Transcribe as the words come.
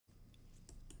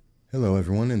Hello,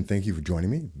 everyone, and thank you for joining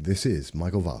me. This is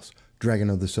Michael Voss, Dragon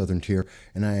of the Southern Tier,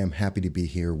 and I am happy to be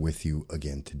here with you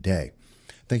again today.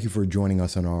 Thank you for joining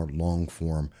us on our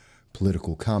long-form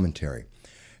political commentary.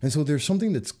 And so there's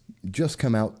something that's just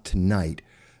come out tonight.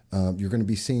 You're going to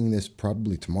be seeing this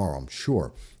probably tomorrow, I'm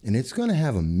sure, and it's going to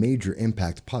have a major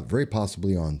impact, very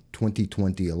possibly on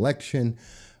 2020 election,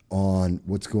 on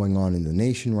what's going on in the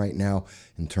nation right now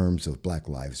in terms of Black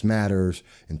Lives Matters,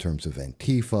 in terms of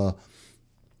Antifa,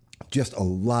 just a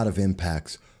lot of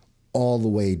impacts all the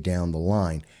way down the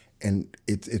line. And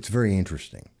it's very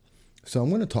interesting. So I'm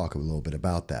going to talk a little bit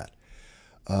about that.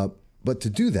 But to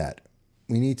do that,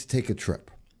 we need to take a trip.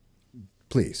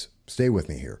 Please stay with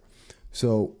me here.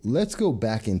 So let's go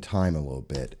back in time a little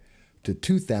bit to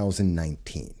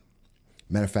 2019.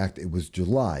 Matter of fact, it was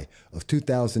July of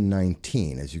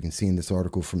 2019. As you can see in this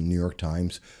article from the New York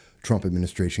Times, Trump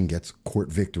administration gets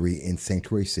court victory in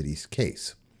Sanctuary City's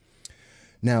case.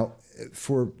 Now,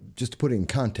 just to put it in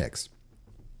context,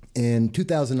 in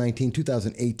 2019,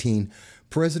 2018,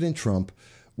 President Trump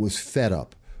was fed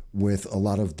up with a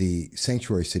lot of the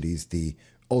sanctuary cities, the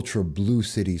ultra blue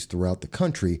cities throughout the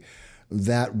country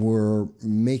that were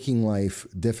making life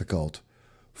difficult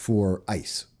for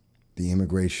ICE, the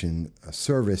Immigration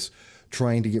Service,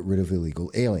 trying to get rid of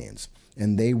illegal aliens.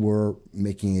 And they were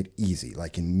making it easy,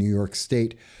 like in New York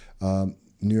State, New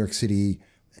York City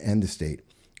and the state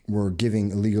were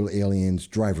giving illegal aliens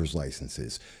driver's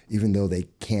licenses, even though they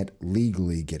can't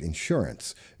legally get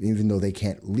insurance, even though they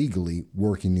can't legally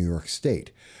work in New York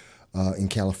State. In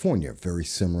California, very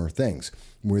similar things,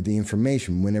 where the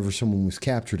information, whenever someone was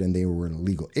captured and they were an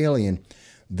illegal alien,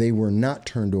 they were not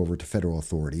turned over to federal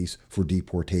authorities for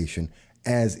deportation,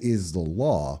 as is the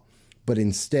law, but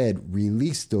instead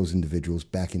released those individuals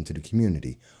back into the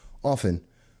community, often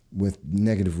with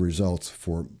negative results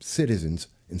for citizens,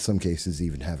 in some cases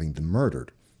even having them murdered.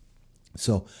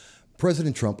 So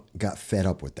President Trump got fed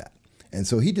up with that. And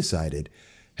so he decided,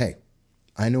 hey,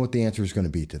 I know what the answer is going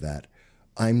to be to that.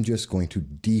 I'm just going to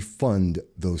defund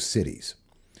those cities.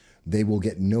 They will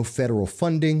get no federal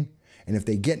funding. And if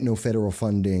they get no federal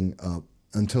funding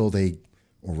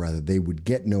they would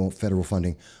get no federal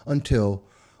funding until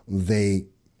they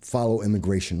follow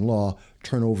immigration law,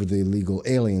 turn over the illegal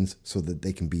aliens so that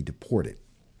they can be deported.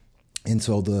 And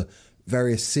so the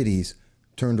various cities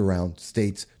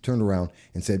states turned around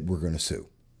and said, we're going to sue.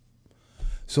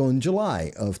 So in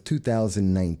July of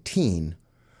 2019,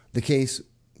 the case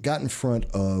got in front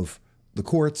of the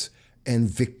courts and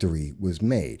victory was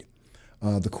made.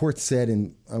 The court said,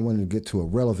 and I wanted to get to a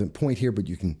relevant point here, but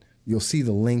you'll see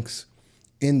the links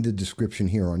in the description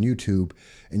here on YouTube,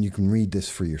 and you can read this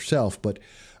for yourself. But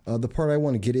the part I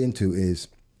want to get into is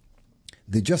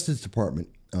the Justice Department,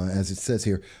 as it says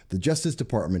here, the Justice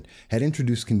Department had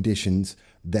introduced conditions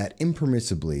that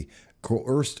impermissibly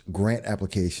coerced grant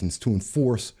applications to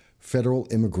enforce federal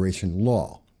immigration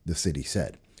law, the city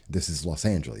said. This is Los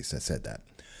Angeles that said that.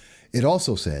 It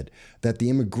also said that the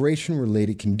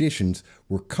immigration-related conditions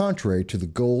were contrary to the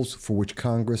goals for which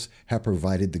Congress had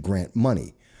provided the grant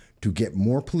money to get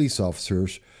more police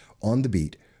officers on the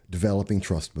beat, developing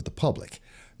trust with the public.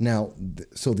 Now,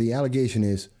 so the allegation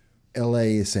is LA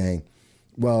is saying,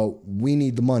 well, we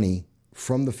need the money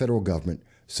from the federal government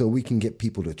so we can get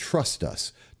people to trust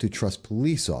us, to trust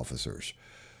police officers,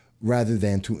 rather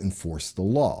than to enforce the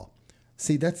law.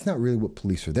 See, that's not really what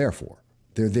police are there for.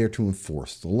 They're there to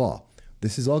enforce the law.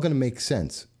 This is all going to make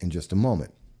sense in just a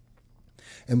moment.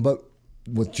 But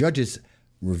what judges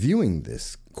reviewing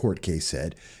this court case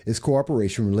said is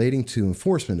cooperation relating to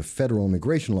enforcement of federal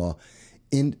immigration law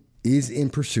is in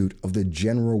pursuit of the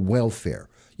general welfare.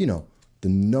 You know, the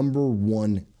number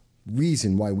one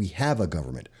reason why we have a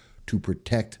government, to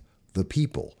protect the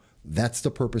people. That's the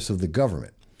purpose of the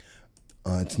government.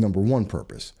 It's number one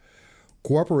purpose.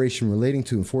 Cooperation relating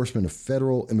to enforcement of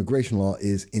federal immigration law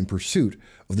is in pursuit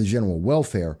of the general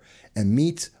welfare and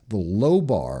meets the low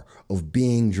bar of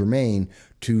being germane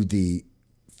to the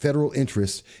federal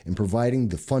interests in providing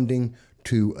the funding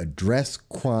to address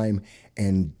crime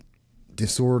and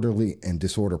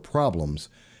disorder problems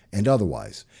and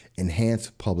otherwise enhance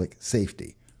public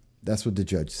safety. That's what the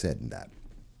judge said in that.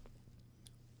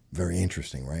 Very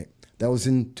interesting, right? That was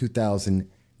in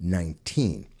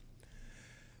 2019.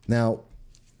 Now,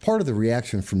 part of the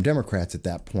reaction from Democrats at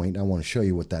that point, I want to show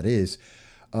you what that is,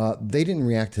 they didn't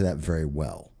react to that very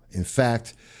well. In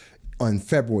fact, on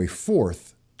February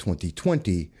 4th,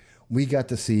 2020, we got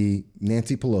to see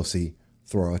Nancy Pelosi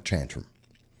throw a tantrum.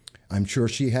 I'm sure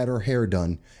she had her hair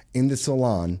done in the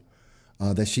salon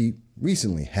that she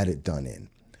recently had it done in.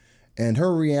 And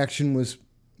her reaction was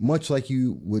much like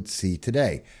you would see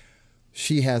today.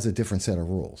 She has a different set of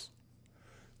rules.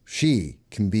 she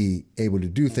can be able to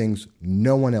do things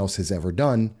no one else has ever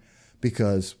done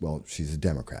because, well, she's a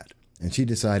Democrat. And she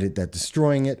decided that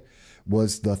destroying it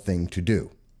was the thing to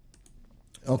do.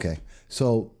 Okay,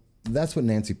 so that's what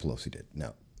Nancy Pelosi did.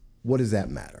 Now, what does that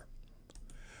matter?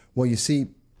 Well, you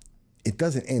see, it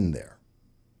doesn't end there.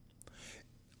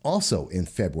 Also in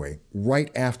February,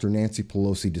 right after Nancy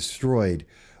Pelosi destroyed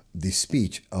the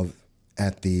speech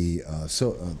at the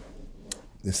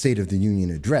State of the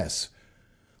Union address,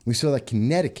 we saw that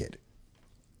Connecticut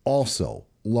also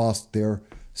lost their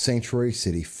sanctuary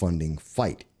city funding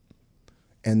fight.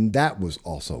 And that was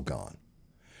also gone.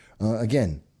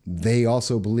 Again, they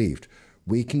also believed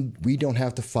we don't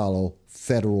have to follow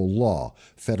federal law,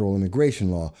 federal immigration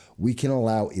law. We can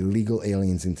allow illegal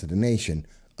aliens into the nation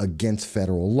against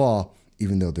federal law,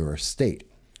 even though they're a state.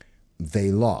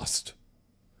 They lost.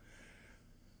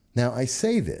 Now, I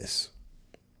say this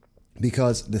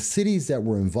because the cities that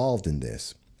were involved in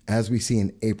this, as we see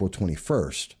in April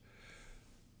 21st,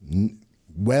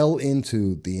 well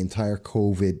into the entire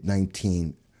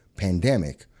COVID-19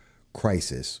 pandemic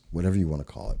crisis, whatever you want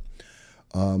to call it,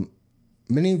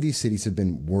 many of these cities have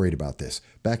been worried about this.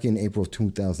 Back in April of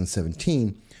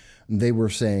 2017, they were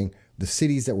saying the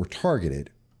cities that were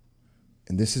targeted,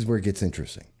 and this is where it gets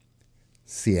interesting.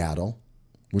 Seattle,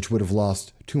 which would have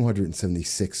lost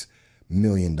 $276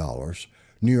 million.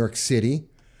 New York City,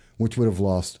 which would have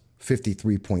lost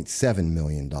 $53.7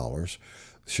 million.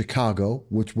 Chicago,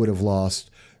 which would have lost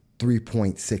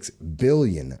 $3.6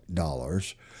 billion.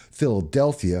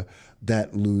 Philadelphia,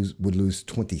 that would lose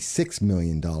 $26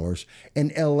 million.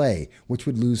 And LA, which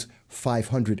would lose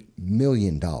 $500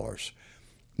 million.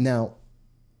 Now,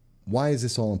 why is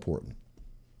this all important?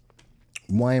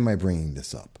 Why am I bringing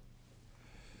this up?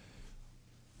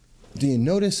 Do you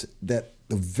notice that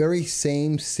the very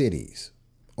same cities,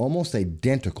 almost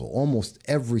identical, almost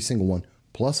every single one,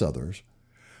 plus others,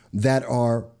 that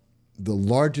are the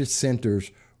largest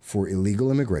centers for illegal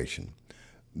immigration,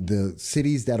 the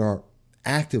cities that are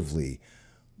actively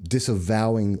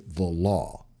disavowing the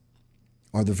law,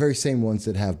 are the very same ones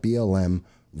that have BLM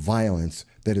violence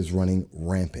that is running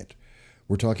rampant.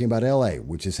 We're talking about LA,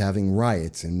 which is having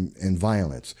riots and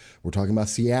violence. We're talking about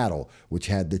Seattle, which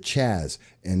had the Chaz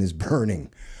and is burning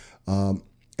and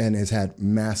has had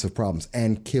massive problems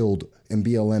and killed, and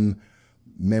BLM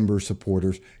member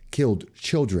supporters killed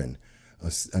children, a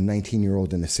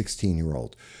 19-year-old and a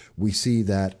 16-year-old. We see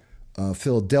that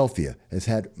Philadelphia has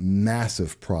had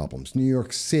massive problems. New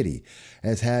York City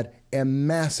has had a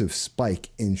massive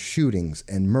spike in shootings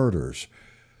and murders,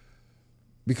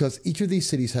 because each of these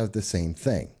cities have the same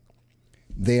thing.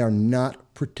 They are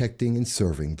not protecting and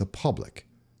serving the public.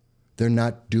 They're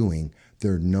not doing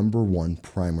their number one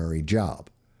primary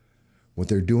job. What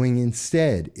they're doing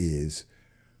instead is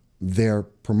they're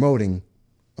promoting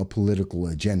a political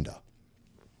agenda.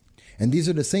 And these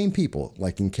are the same people,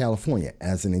 like in California,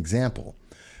 as an example.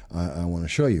 I want to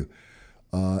show you.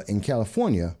 In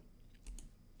California,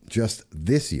 just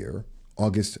this year,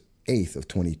 August 8th of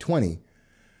 2020,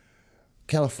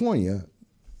 California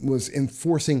was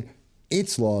enforcing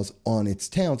its laws on its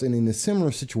towns. And in a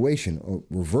similar situation, or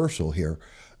reversal here,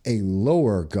 a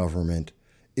lower government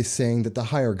is saying that the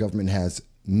higher government has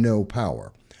no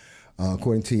power.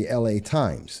 According to the LA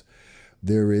Times,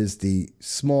 there is the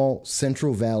small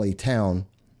Central Valley town,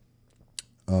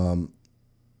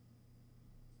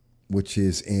 which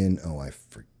is in, I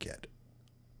forget.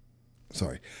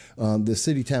 Sorry. The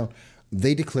city town,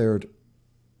 they declared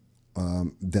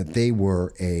that they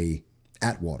were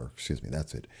Atwater,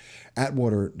 that's it.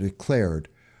 Atwater declared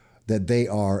that they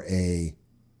are a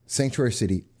sanctuary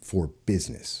city for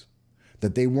business,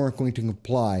 that they weren't going to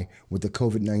comply with the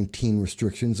COVID-19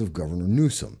 restrictions of Governor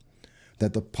Newsom,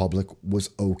 that the public was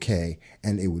okay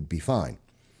and it would be fine.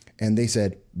 And they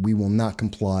said, we will not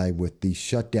comply with these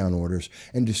shutdown orders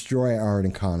and destroy our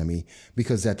economy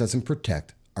because that doesn't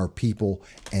protect our people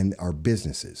and our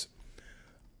businesses,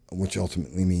 which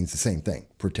ultimately means the same thing,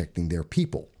 protecting their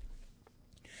people.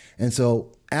 And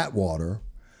so Atwater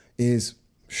is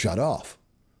shut off.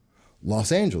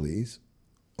 Los Angeles,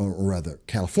 or rather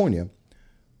California,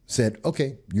 said,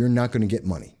 okay, you're not going to get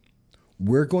money.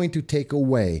 We're going to take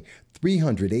away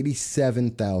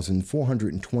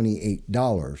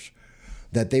 $387,428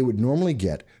 that they would normally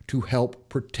get to help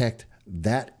protect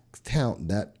that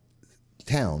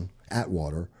town,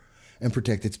 Atwater, and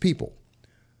protect its people.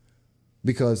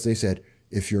 Because they said,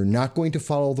 if you're not going to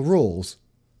follow the rules,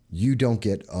 you don't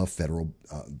get a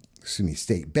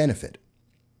state benefit.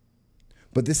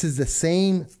 But this is the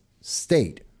same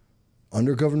state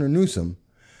under Governor Newsom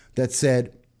that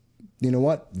said, you know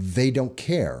what? They don't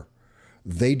care.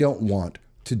 They don't want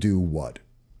to do what?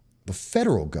 the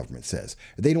federal government says.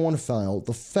 They don't want to follow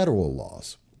the federal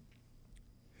laws.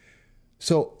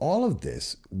 So all of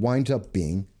this winds up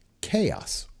being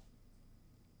chaos.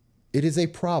 It is a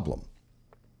problem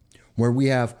where we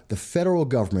have the federal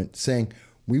government saying,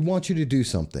 we want you to do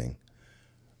something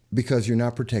because you're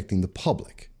not protecting the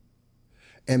public.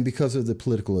 And because of the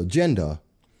political agenda,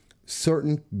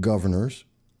 certain governors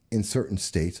in certain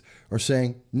states are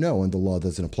saying, no, and the law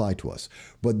doesn't apply to us.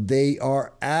 But they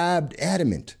are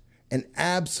adamant and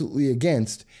absolutely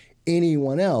against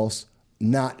anyone else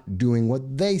not doing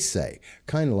what they say.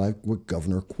 Kind of like with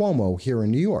Governor Cuomo here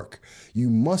in New York. You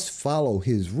must follow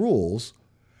his rules.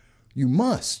 You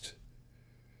must.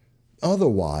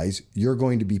 Otherwise, you're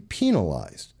going to be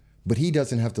penalized. But he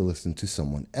doesn't have to listen to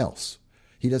someone else.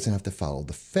 He doesn't have to follow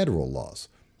the federal laws,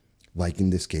 like in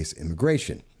this case,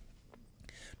 immigration.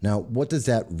 Now, what does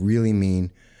that really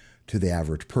mean to the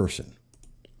average person?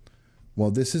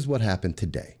 Well, this is what happened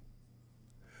today.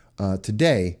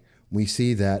 Today, we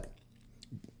see that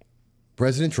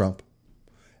President Trump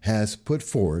has put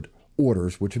forward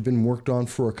orders which have been worked on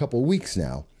for a couple of weeks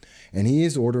now, and he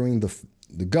is ordering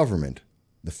the government,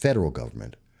 the federal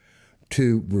government,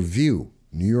 to review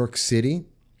New York City,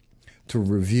 to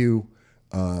review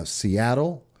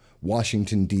Seattle,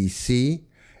 Washington, D.C.,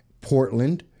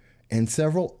 Portland, and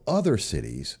several other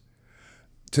cities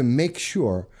to make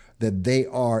sure that they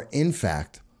are, in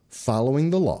fact, following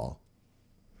the law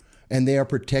and they are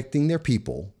protecting their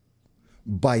people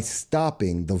by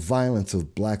stopping the violence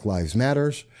of Black Lives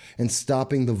Matter and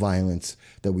stopping the violence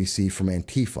that we see from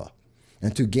Antifa,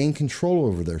 and to gain control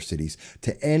over their cities,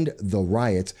 to end the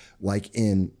riots like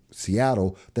in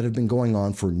Seattle that have been going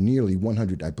on for nearly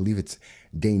 100, I believe it's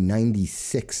day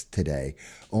 96 today,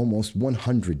 almost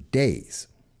 100 days,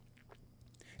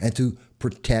 and to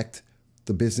protect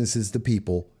the businesses, the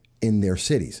people in their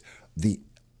cities. The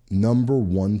number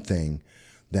one thing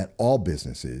that all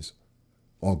businesses,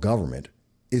 all government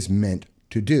is meant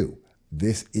to do.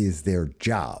 This is their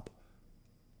job.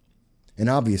 And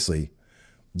obviously,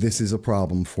 this is a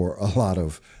problem for a lot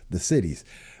of the cities.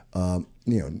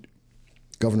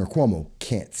 Governor Cuomo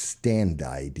can't stand the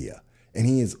idea, and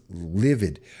he is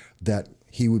livid that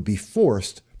he would be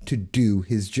forced to do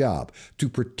his job, to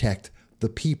protect the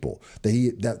people,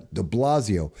 that de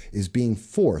Blasio is being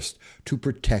forced to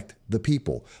protect the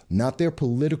people, not their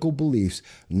political beliefs,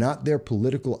 not their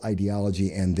political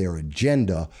ideology and their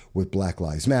agenda with Black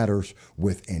Lives Matter,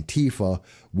 with Antifa,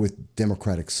 with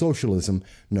democratic socialism.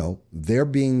 No, they're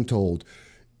being told,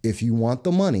 if you want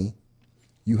the money,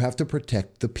 you have to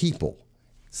protect the people.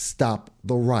 Stop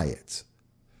the riots.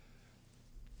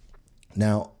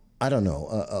 Now, I don't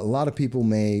know, a lot of people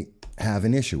may have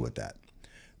an issue with that.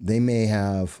 They may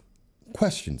have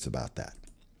questions about that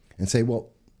and say, well,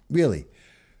 really,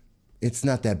 it's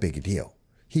not that big a deal.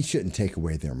 He shouldn't take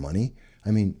away their money.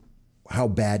 I mean, how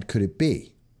bad could it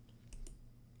be?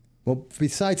 Well,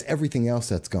 besides everything else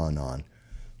that's gone on,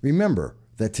 remember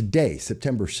that today,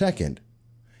 September 2nd,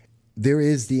 there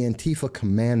is the Antifa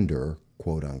commander,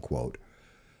 quote unquote,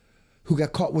 who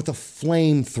got caught with a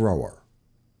flamethrower.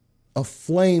 A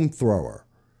flamethrower.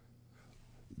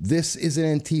 This is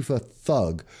an Antifa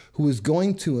thug who was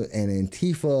going to an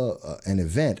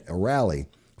event, a rally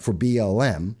for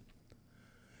BLM,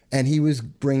 and he was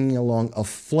bringing along a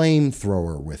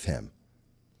flamethrower with him.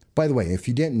 By the way, if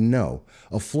you didn't know,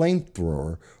 a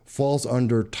flamethrower falls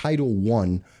under Title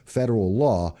I federal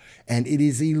law, and it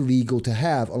is illegal to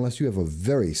have unless you have a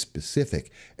very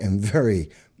specific and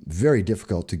very, very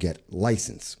difficult to get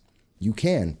license. You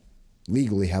can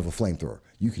legally have a flamethrower.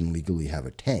 You can legally have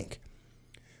a tank.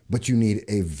 But you need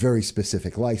a very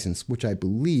specific license, which I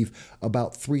believe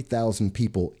about 3,000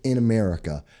 people in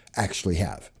America actually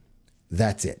have.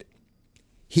 That's it.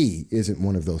 He isn't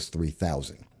one of those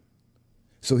 3,000.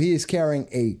 So he is carrying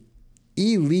a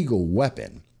illegal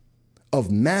weapon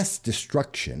of mass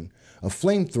destruction. A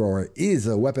flamethrower is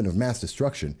a weapon of mass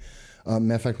destruction.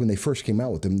 Matter of fact, when they first came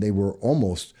out with them, they were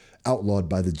almost outlawed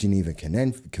by the Geneva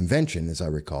Convention, as I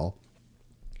recall.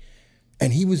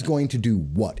 And he was going to do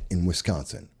what in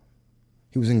Wisconsin?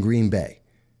 He was in Green Bay.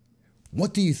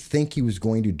 What do you think he was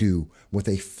going to do with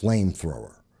a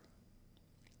flamethrower?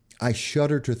 I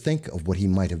shudder to think of what he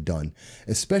might have done,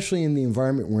 especially in the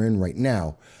environment we're in right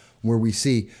now, where we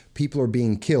see people are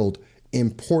being killed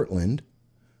in Portland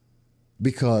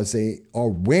because they are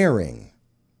wearing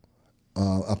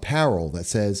apparel that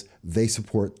says they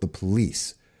support the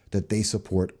police, that they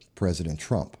support President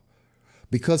Trump.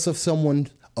 Because of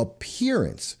someone's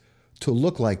appearance to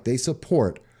look like they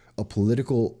support a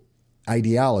political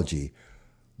ideology,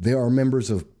 there are members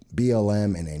of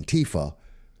BLM and Antifa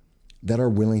that are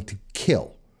willing to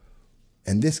kill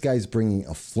And this guy's bringing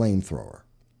a flamethrower.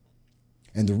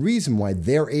 And the reason why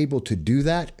they're able to do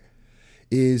that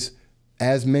is,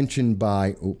 as mentioned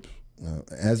by, nope,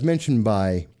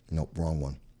 wrong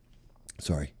one.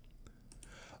 Sorry.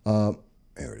 There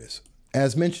it is.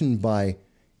 As mentioned by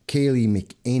Kayleigh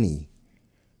McEnany,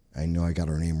 I know I got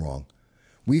her name wrong.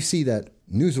 We see that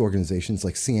news organizations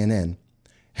like CNN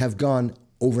have gone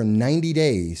over 90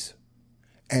 days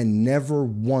and never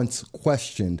once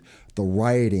questioned the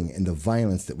rioting and the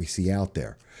violence that we see out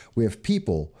there. We have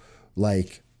people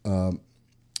like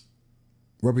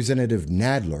Representative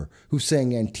Nadler who's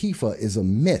saying Antifa is a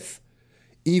myth,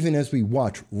 even as we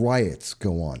watch riots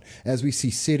go on, as we see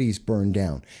cities burn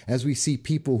down, as we see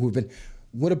people who've been...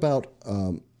 What about,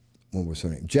 what was her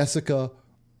name? Jessica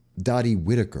Dottie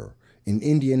Whitaker in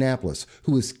Indianapolis,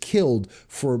 who was killed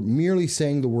for merely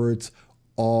saying the words,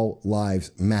 "All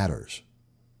lives matters."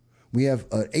 We have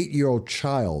an 8-year-old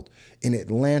child in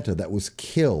Atlanta that was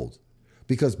killed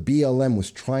because BLM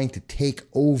was trying to take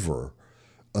over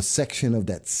a section of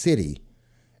that city,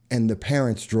 and the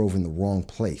parents drove in the wrong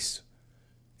place,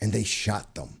 and they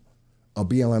shot them. A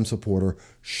BLM supporter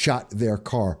shot their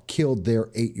car, killed their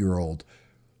 8-year-old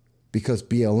because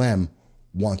BLM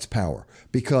wants power,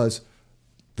 because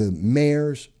the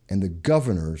mayors and the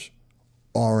governors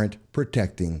aren't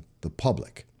protecting the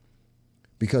public,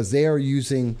 because they are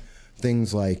using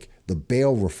things like the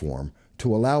bail reform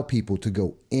to allow people to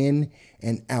go in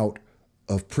and out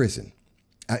of prison,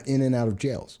 in and out of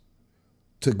jails,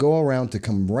 to go around, to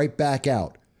come right back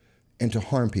out and to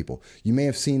harm people. You may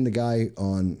have seen the guy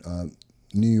on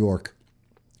in New York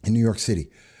City,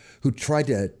 who tried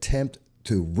to attempt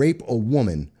to rape a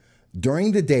woman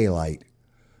during the daylight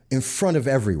in front of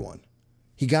everyone.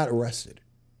 He got arrested.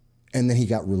 And then he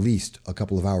got released a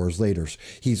couple of hours later.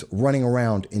 He's running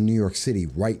around in New York City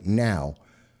right now.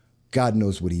 God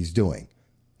knows what he's doing.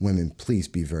 Women, please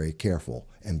be very careful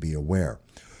and be aware.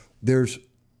 There's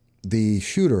the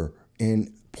shooter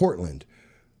in Portland,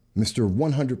 Mr.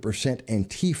 100%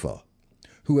 Antifa,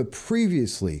 who had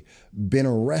previously been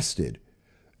arrested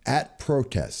at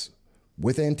protests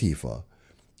with Antifa,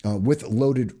 with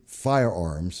loaded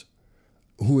firearms,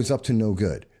 who is up to no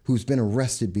good, who's been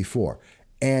arrested before.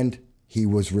 And he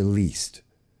was released.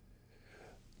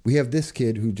 We have this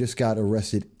kid who just got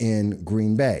arrested in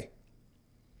Green Bay.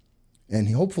 And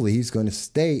hopefully he's going to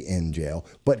stay in jail.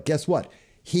 But guess what?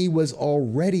 He was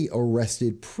already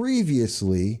arrested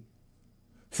previously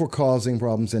for causing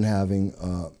problems and having,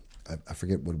 I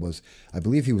forget what it was. I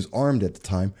believe he was armed at the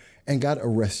time and got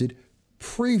arrested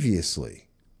previously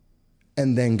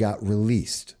and then got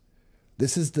released.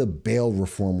 This is the bail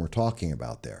reform we're talking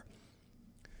about there.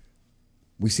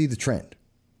 We see the trend.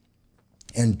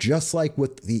 And just like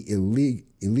with the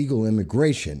illegal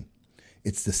immigration,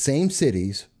 it's the same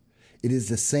cities, it is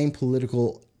the same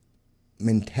political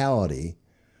mentality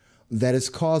that is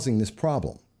causing this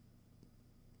problem.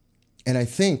 And I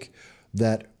think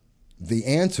that the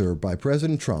answer by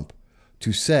President Trump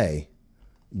to say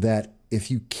that if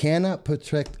you cannot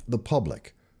protect the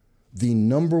public, the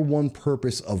number one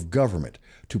purpose of government,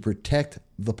 to protect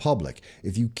the public,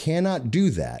 if you cannot do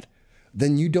that,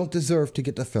 then you don't deserve to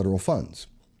get the federal funds.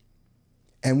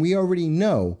 And we already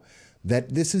know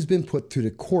that this has been put through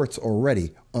the courts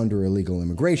already under illegal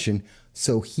immigration,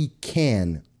 so he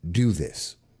can do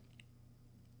this.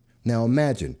 Now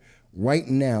imagine, right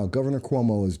now, Governor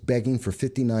Cuomo is begging for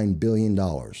 $59 billion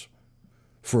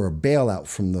for a bailout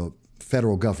from the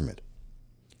federal government.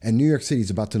 And New York City is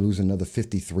about to lose another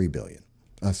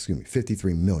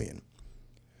 $53 million.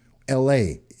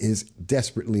 LA is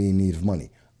desperately in need of money.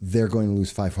 They're going to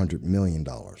lose $500 million.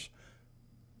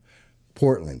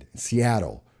 Portland,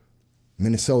 Seattle,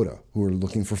 Minnesota, who are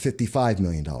looking for $55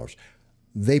 million,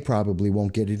 they probably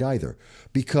won't get it either.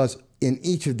 Because in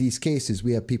each of these cases,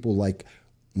 we have people like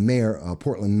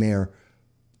Portland Mayor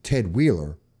Ted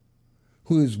Wheeler,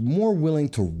 who is more willing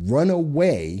to run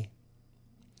away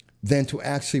than to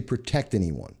actually protect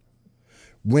anyone.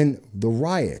 When the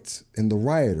riots and the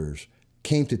rioters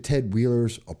came to Ted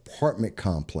Wheeler's apartment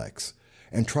complex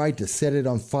and tried to set it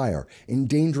on fire,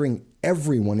 endangering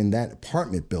everyone in that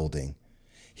apartment building,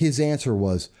 his answer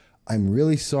was, "I'm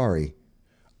really sorry,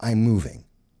 I'm moving."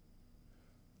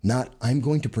 Not, "I'm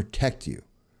going to protect you."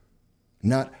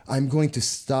 Not, "I'm going to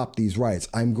stop these riots.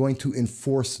 I'm going to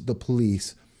enforce the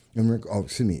police,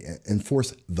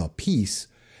 enforce the peace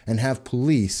and have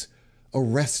police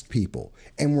arrest people.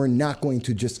 And we're not going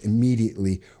to just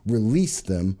immediately release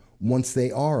them once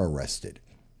they are arrested."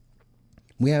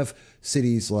 We have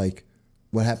cities like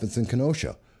what happens in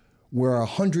Kenosha, where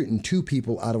 102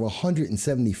 people out of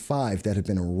 175 that have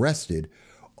been arrested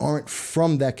aren't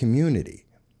from that community.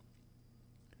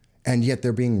 and yet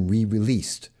they're being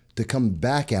re-released to come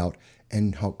back out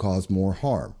and cause more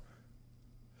harm.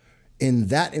 In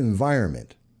that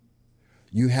environment,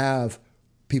 you have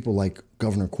people like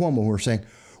Governor Cuomo who are saying,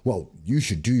 well, you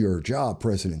should do your job,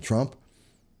 President Trump.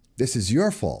 This is your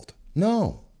fault.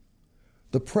 No,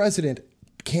 the president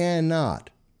cannot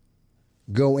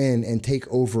go in and take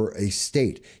over a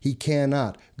state. He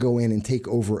cannot go in and take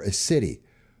over a city.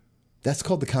 That's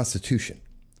called the Constitution.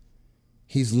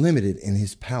 He's limited in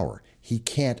his power. He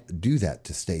can't do that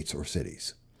to states or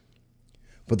cities.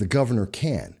 But the governor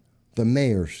can. The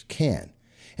mayors can.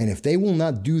 And if they will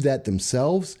not do that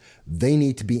themselves, they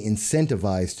need to be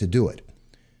incentivized to do it.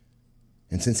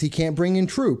 And since he can't bring in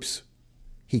troops,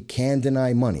 he can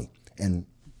deny money and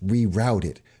reroute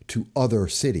it to other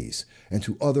cities and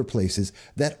to other places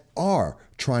that are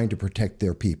trying to protect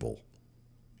their people.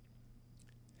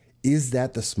 Is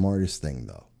that the smartest thing,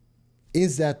 though?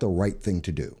 Is that the right thing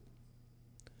to do?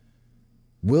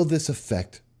 Will this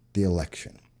affect the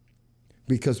election?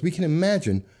 Because we can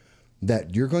imagine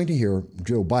that you're going to hear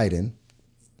Joe Biden,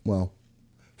 well,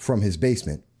 from his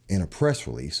basement in a press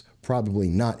release, probably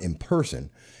not in person.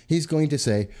 He's going to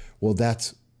say, well,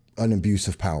 that's an abuse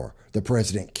of power. The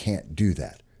president can't do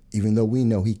that, even though we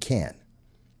know he can.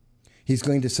 He's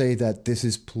going to say that this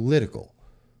is political,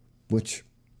 which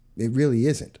it really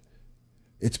isn't.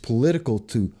 It's political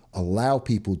to allow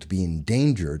people to be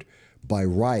endangered by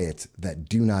riots that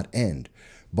do not end,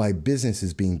 by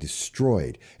businesses being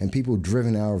destroyed and people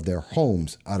driven out of their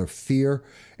homes out of fear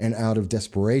and out of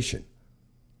desperation.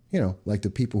 You know, like the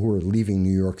people who are leaving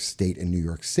New York State and New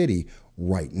York City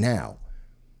right now.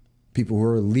 People who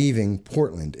are leaving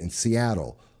Portland and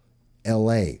Seattle,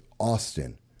 LA,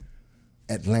 Austin,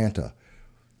 Atlanta.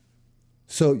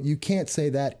 So you can't say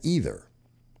that either.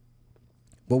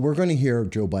 But we're going to hear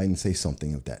Joe Biden say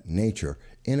something of that nature,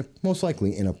 most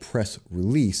likely in a press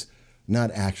release,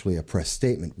 not actually a press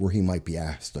statement where he might be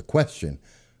asked a question,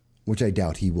 which I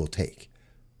doubt he will take.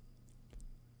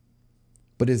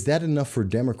 But is that enough for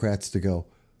Democrats to go,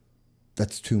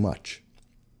 that's too much?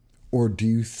 Or do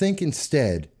you think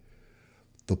instead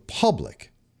the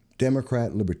public,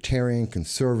 Democrat, Libertarian,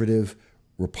 Conservative,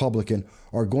 Republican,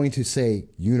 are going to say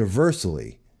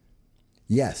universally,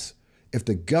 yes, if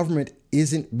the government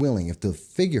isn't willing, if the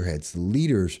figureheads, the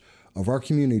leaders of our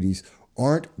communities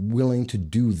aren't willing to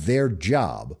do their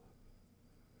job,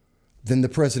 then the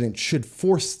president should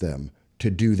force them to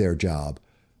do their job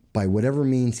by whatever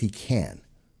means he can.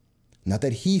 Not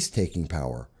that he's taking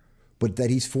power, but that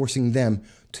he's forcing them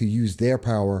to use their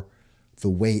power the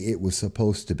way it was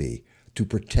supposed to be, to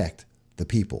protect the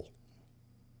people.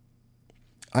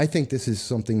 I think this is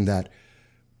something that,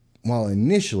 while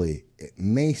initially it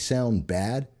may sound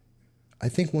bad, I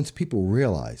think once people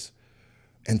realize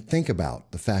and think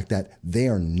about the fact that they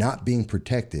are not being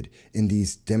protected in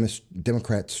these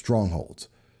Democrat strongholds,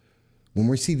 when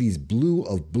we see these blue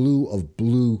of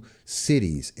blue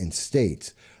cities and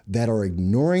states that are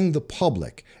ignoring the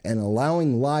public and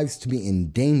allowing lives to be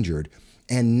endangered,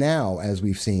 and now, as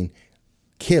we've seen,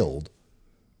 killed,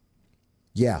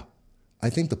 yeah, I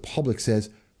think the public says,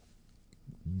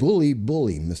 bully,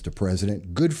 Mr.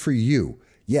 President, good for you.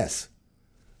 Yes,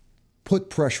 put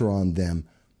pressure on them,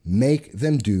 make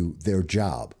them do their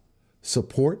job.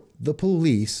 Support the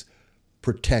police,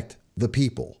 protect the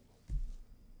people.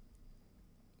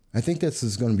 I think this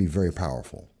is going to be very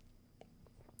powerful.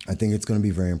 I think it's going to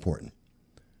be very important.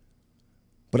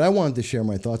 But I wanted to share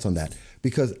my thoughts on that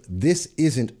because this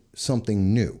isn't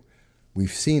something new.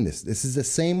 We've seen this. This is the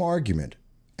same argument.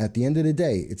 At the end of the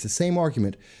day, it's the same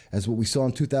argument as what we saw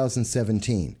in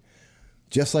 2017.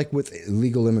 Just like with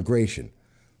illegal immigration,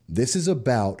 this is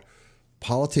about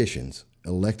politicians,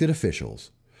 elected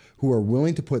officials, who are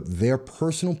willing to put their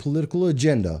personal political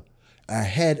agenda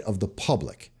ahead of the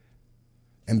public.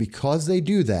 And because they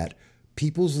do that,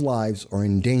 people's lives are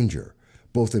in danger,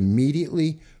 both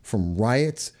immediately from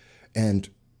riots and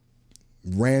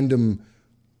random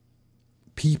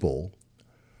people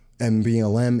and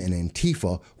BLM and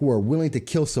Antifa who are willing to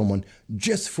kill someone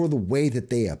just for the way that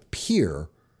they appear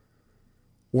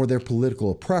or their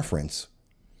political preference.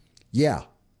 Yeah,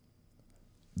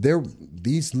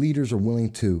 these leaders are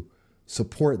willing to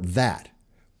support that,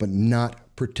 but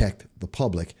not protect the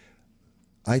public.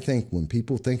 I think when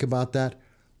people think about that,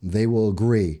 they will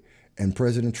agree, and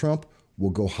President Trump will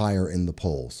go higher in the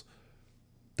polls.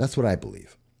 That's what I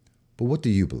believe. But what do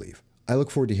you believe? I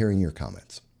look forward to hearing your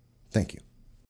comments. Thank you.